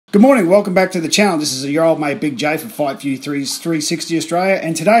Good morning, welcome back to the channel. This is your old mate Big J for fightView 360 Australia,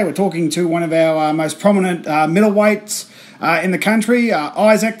 and today we're talking to one of our most prominent middleweights in the country,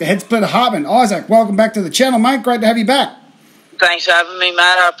 Issac, the head splitter Hardman. Issac, welcome back to the channel, mate. Great to have you back. Thanks for having me, mate.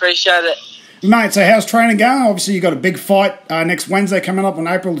 I appreciate it. Mate, so how's training going? Obviously, you've got a big fight next Wednesday coming up on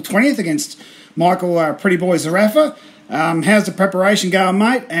April the 20th against Michael Pretty Boy Zerafa. How's the preparation going,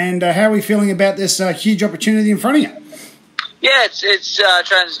 mate? And how are we feeling about this huge opportunity in front of you? Yeah,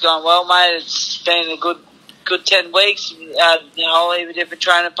 training's going well, mate. It's been a good 10 weeks. All even different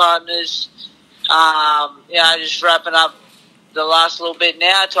training partners. Just wrapping up the last little bit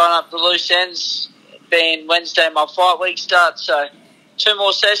now, tying up the loose ends. Being Wednesday, my fight week starts, so 2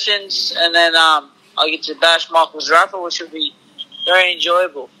 more sessions, and then I get to bash Michael Zerafa, which will be very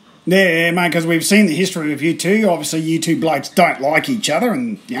enjoyable. Yeah, mate, because we've seen the history of you two. Obviously, you two blokes don't like each other,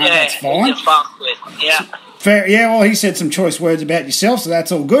 and that's fine. Yeah, fuck with, yeah. Fair, yeah, well, he said some choice words about yourself, so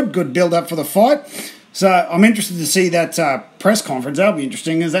that's all good. Good build-up for the fight. So I'm interested to see that press conference. That'll be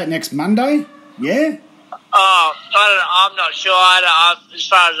interesting. Is that next Monday? Yeah? Oh, I don't know. I'm not sure. As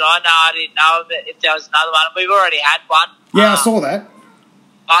far as I know, I didn't know if there was another one. We've already had one. Yeah, I saw that.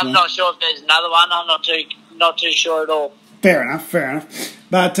 I'm not sure if there's another one. I'm not too sure at all. Fair enough.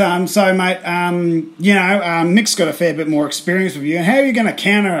 But, so, mate, Nick's got a fair bit more experience with you. How are you going to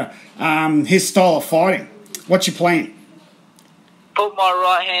counter his style of fighting? What's your plan? Put my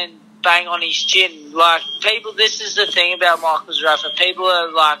right hand bang on his chin. Like, people, this is the thing about Michael Zerafa. People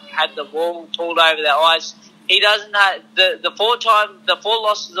are, had the wall pulled over their eyes. He doesn't have, the 4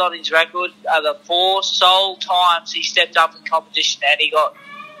 losses on his record are the 4 sole times he stepped up in competition and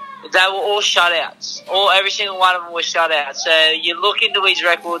they were all shutouts. Every single one of them were shutouts. So you look into his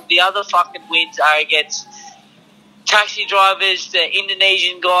record, the other fucking wins are against taxi drivers, the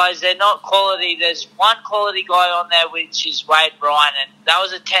Indonesian guys. They're not quality. There's one quality guy on there, which is Wade Bryan, and that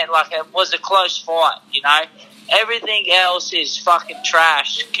was it was a close fight, Everything else is fucking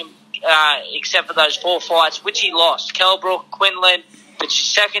trash, except for those 4 fights, which he lost. Kelbrook, Quinlan, the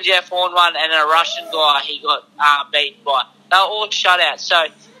second Jeff Horn one, and a Russian guy he got beaten by. They were all shutouts. So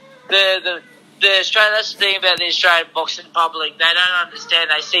that's the thing about the Australian boxing public. They don't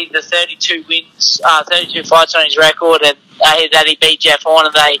understand. They see the 32 wins, 32 fights on his record, and that he beat Jeff Horn,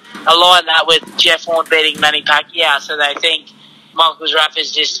 and they align that with Jeff Horn beating Manny Pacquiao. So they think Michael Zerafa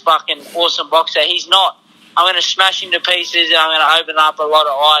is this fucking awesome boxer. He's not. I'm going to smash him to pieces, and I'm going to open up a lot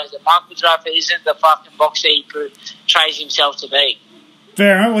of eyes. And Michael Zerafa isn't the fucking boxer he portrays himself to be.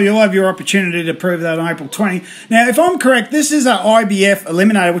 Fair enough. Well, you'll have your opportunity to prove that on April 20. Now, if I'm correct, this is an IBF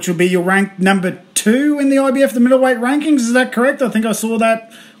eliminator, which will be your rank number 2 in the IBF, the middleweight rankings. Is that correct? I think I saw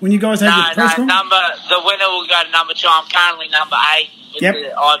that when you guys had your press conference. The winner will go to number 2. I'm currently number 8 in the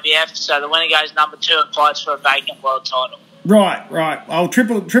IBF, so the winner goes number 2 and fights for a vacant world title. Right. Oh,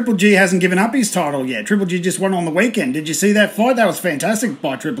 Triple G hasn't given up his title yet. Triple G just won on the weekend. Did you see that fight? That was fantastic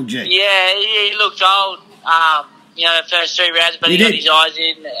by Triple G. Yeah, he looked old. The first 3 rounds, but he got his eyes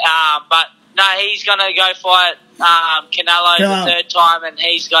in. But no, he's going to go fight Canelo the 3rd time, and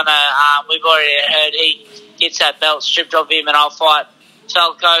he's going to, we've already heard he gets that belt stripped off him, and I'll fight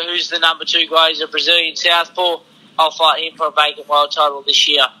Falco, who's the number 2 guy. He's a Brazilian southpaw. I'll fight him for a vacant world title this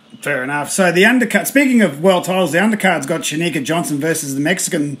year. Fair enough. So the undercard, speaking of world titles, the undercard's got Shanika Johnson versus the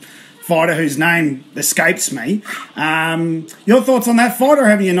Mexican fighter whose name escapes me. Your thoughts on that fight, or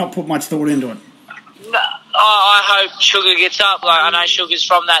have you not put much thought into it? No, I hope Sugar gets up. I know Sugar's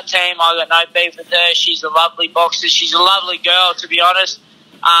from that team. I got no beef with her. She's a lovely boxer. She's a lovely girl, to be honest.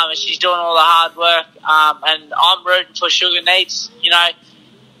 And she's doing all the hard work. And I'm rooting for Sugar Needs.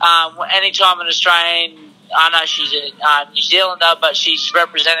 Anytime an Australian, I know she's a New Zealander, but she's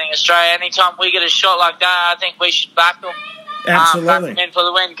representing Australia. Anytime we get a shot like that, I think we should back them. Absolutely. Back them in for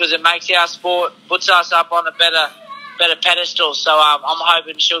the win, because it makes our sport, puts us up on a better pedestal. So I'm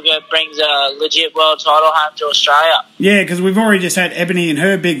hoping Sugar brings a legit world title home to Australia. Yeah, because we've already just had Ebanie and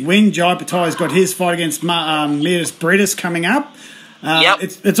her big win. Jai Patai's got his fight against Brigdes coming up.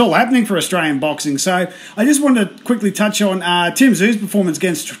 It's all happening for Australian boxing. So I just wanted to quickly touch on Tim Tszyu's performance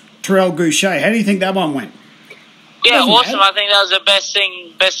against Terrell Gausha. How do you think that one went? Yeah, awesome. I think that was the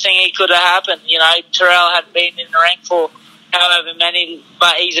best thing he could have happened. Terrell had been in the ring for however many,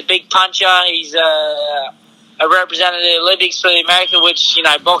 but he's a big puncher. He's a representative of the Olympics for America, which,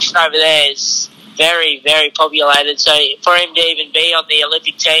 boxing over there is very, very populated. So for him to even be on the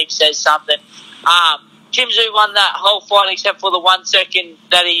Olympic team says something. Tim Tszyu won that whole fight except for the 1 second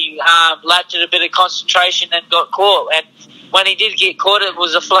that he lacked a bit of concentration and got caught. And when he did get caught, it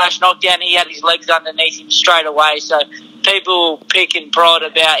was a flash knockdown. He had his legs underneath him straight away. So people pick and prod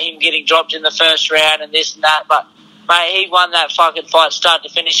about him getting dropped in the first round and this and that. But mate, he won that fucking fight start to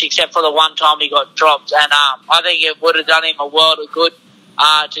finish, except for the one time he got dropped. And I think it would have done him a world of good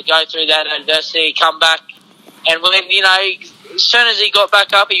to go through that adversity, come back. And when, you know, as soon as he got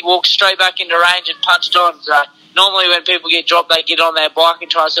back up, he walked straight back into range and punched on. So normally when people get dropped, they get on their bike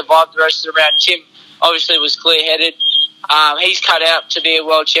and try to survive the rest of the round. Tim obviously was clear-headed. He's cut out to be a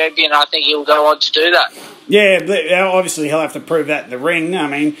world champion. I think he'll go on to do that. Yeah, obviously he'll have to prove that in the ring. I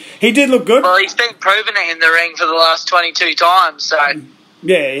mean, he did look good. Well, he's been proving it in the ring for the last 22 times. So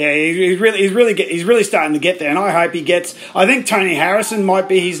yeah, he's really starting to get there, and I hope he gets. I think Tony Harrison might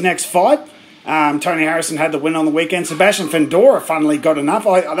be his next fight. Tony Harrison had the win on the weekend. Sebastion Fundora finally got enough.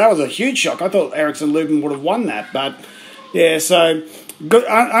 That was a huge shock. I thought Erickson Lubin would have won that, but yeah, so. Good,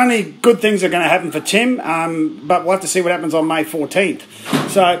 only good things are going to happen for Tim, but we'll have to see what happens on May 14th.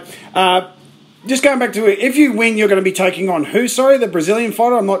 So, just going back to it, if you win, you're going to be taking on who? Sorry, the Brazilian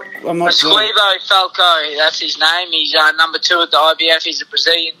fighter. I'm not sure. Esquivo Falco, that's his name. He's number 2 at the IBF. He's a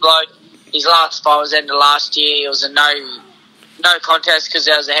Brazilian bloke. His last fight was end of last year. It was a no contest because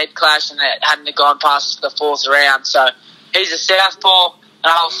there was a head clash and it hadn't gone past the 4th round. So he's a southpaw.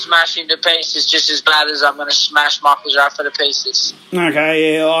 And I'll smash him to pieces just as bad as I'm going to smash Michael Zerafa to pieces.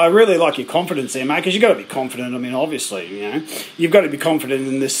 Okay, yeah, I really like your confidence there, mate, because you've got to be confident. I mean, obviously, you know, you've got to be confident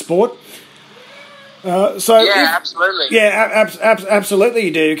in this sport. Absolutely. Yeah, absolutely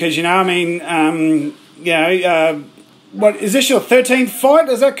you do, because, you know, I mean, what, is this your 13th fight,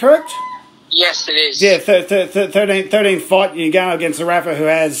 is that correct? Yes, it is. Yeah, 13th fight, you go against Zerafa, who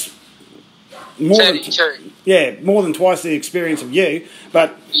has... more than twice the experience of you,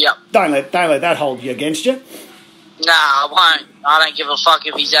 but don't let that hold you against you. Nah, I won't. I don't give a fuck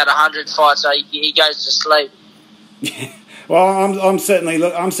if he's at 100 fights. So he goes to sleep. Well, I'm certainly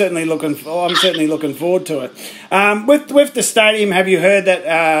looking forward to it. With the stadium, have you heard that?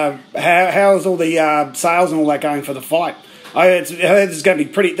 How's all the sales and all that going for the fight? I heard there's going to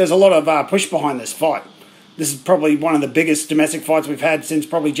be pretty. There's a lot of push behind this fight. This is probably one of the biggest domestic fights we've had since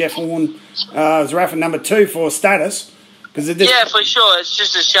probably Jeff Horn, Zerafa number 2 for status. Yeah, for sure. It's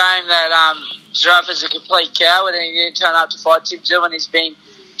just a shame that Zerafa's a complete coward and he didn't turn up to fight Tim Tszyu and he's been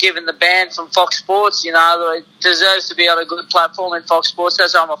given the ban from Fox Sports. You know, it deserves to be on a good platform in Fox Sports.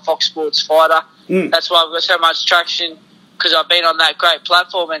 That's why I'm a Fox Sports fighter. That's why I've got so much traction, because I've been on that great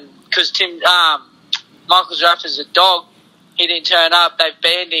platform, and because Michael Zerafa's a dog. He didn't turn up. They've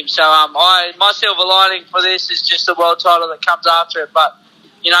banned him. So my silver lining for this is just the world title that comes after it. But,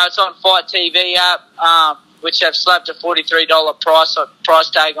 you know, it's on Fight TV app, which have slapped a $43 price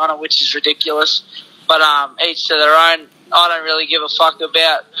tag on it, which is ridiculous. But each to their own. I don't really give a fuck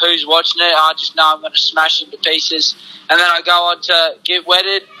about who's watching it. I just know I'm going to smash him to pieces. And then I go on to get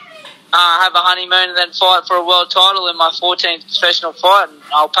wedded, have a honeymoon, and then fight for a world title in my 14th professional fight. And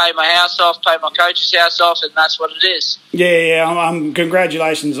I'll pay my house off, pay my coach's house off, and that's what it is. Yeah.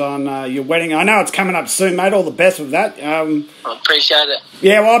 Congratulations on your wedding. I know it's coming up soon, mate. All the best with that. I appreciate it.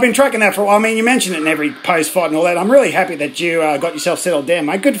 Yeah, well, I've been tracking that for a while. I mean, you mentioned it in every post-fight and all that. I'm really happy that you got yourself settled down,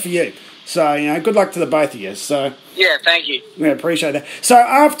 mate. Good for you. So, you know, good luck to the both of you. So yeah, thank you. Yeah, appreciate that. So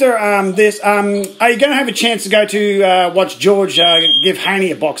after this, are you going to have a chance to go to watch George give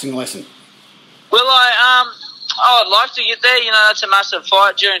Haney a boxing lesson? Well, I would like to get there. You know, that's a massive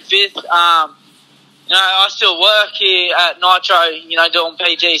fight during fifth. You know, I still work here at Nitro, you know, doing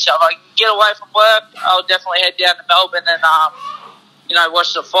PG. So if I can get away from work, I'll definitely head down to Melbourne and, you know,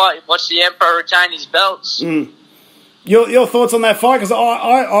 watch the fight, watch the Emperor retain his belts. Your thoughts on that fight? Because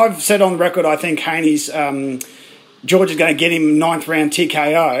I've said on record I think Haney's George is going to get him 9th round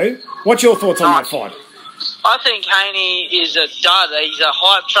TKO. What's your thoughts on that fight? I think Haney is a dud. He's a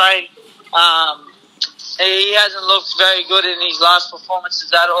hype train. He hasn't looked very good in his last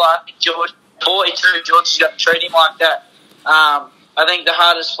performances at all. I think George 42. George is going to treat him like that. I think the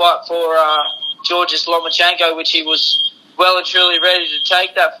hardest fight for George is Lomachenko, which he was well and truly ready to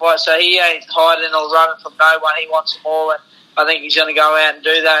take that fight, so he ain't hiding or running from no one. He wants them all, and I think he's going to go out and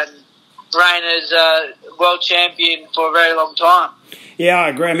do that and reign as world champion for a very long time. Yeah, I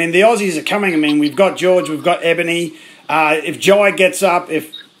agree. I mean, the Aussies are coming. I mean, we've got George, we've got Ebanie. If Jai gets up,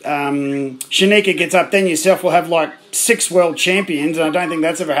 if Shanika gets up, then yourself will have like 6 world champions, and I don't think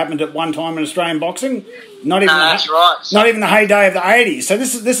that's ever happened at one time in Australian boxing. Not even that's right. Not even the heyday of the 80s. So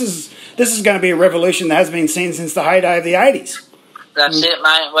this is going to be a revolution that hasn't been seen since the heyday of the 80s. That's it,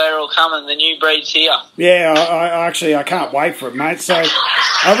 mate. We're all coming. The new breed's here. Yeah, I can't wait for it, mate. So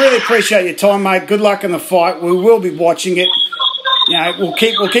I really appreciate your time, mate. Good luck in the fight. We will be watching it. You know, we'll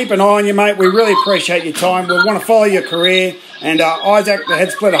keep an eye on you, mate. We really appreciate your time. We want to follow your career. And Issac, the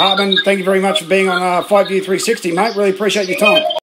head splitter Hardman, thank you very much for being on Fight View 360, mate. Really appreciate your time.